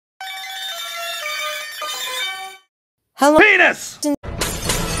Hello, Penis!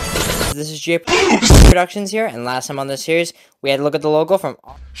 this is J Productions here, and last time on this series, we had a look at the logo from...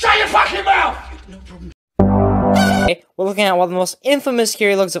 Shut your fucking mouth! Okay, we're looking at one of the most infamous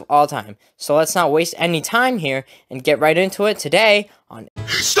scary looks of all time, so let's not waste any time here and get right into it today on...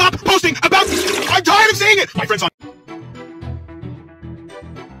 Stop posting about this! I'm tired of seeing it! My friends on...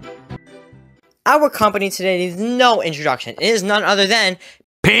 Our company today needs no introduction. It is none other than...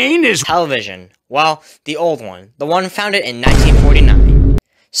 Painis Television. Well, the old one. The one founded in 1949.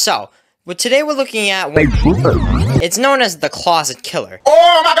 So, today we're looking at... It's known as the Closet Killer.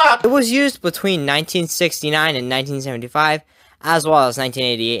 Oh my god! It was used between 1969 and 1975, as well as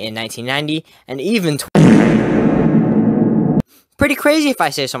 1988 and 1990, and even... Pretty crazy if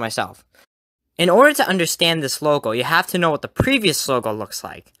I say so myself. In order to understand this logo, you have to know what the previous logo looks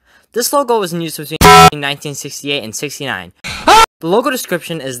like. This logo was in use between 1968 and 69. The logo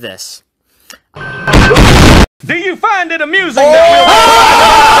description is this. Do you find it amusing that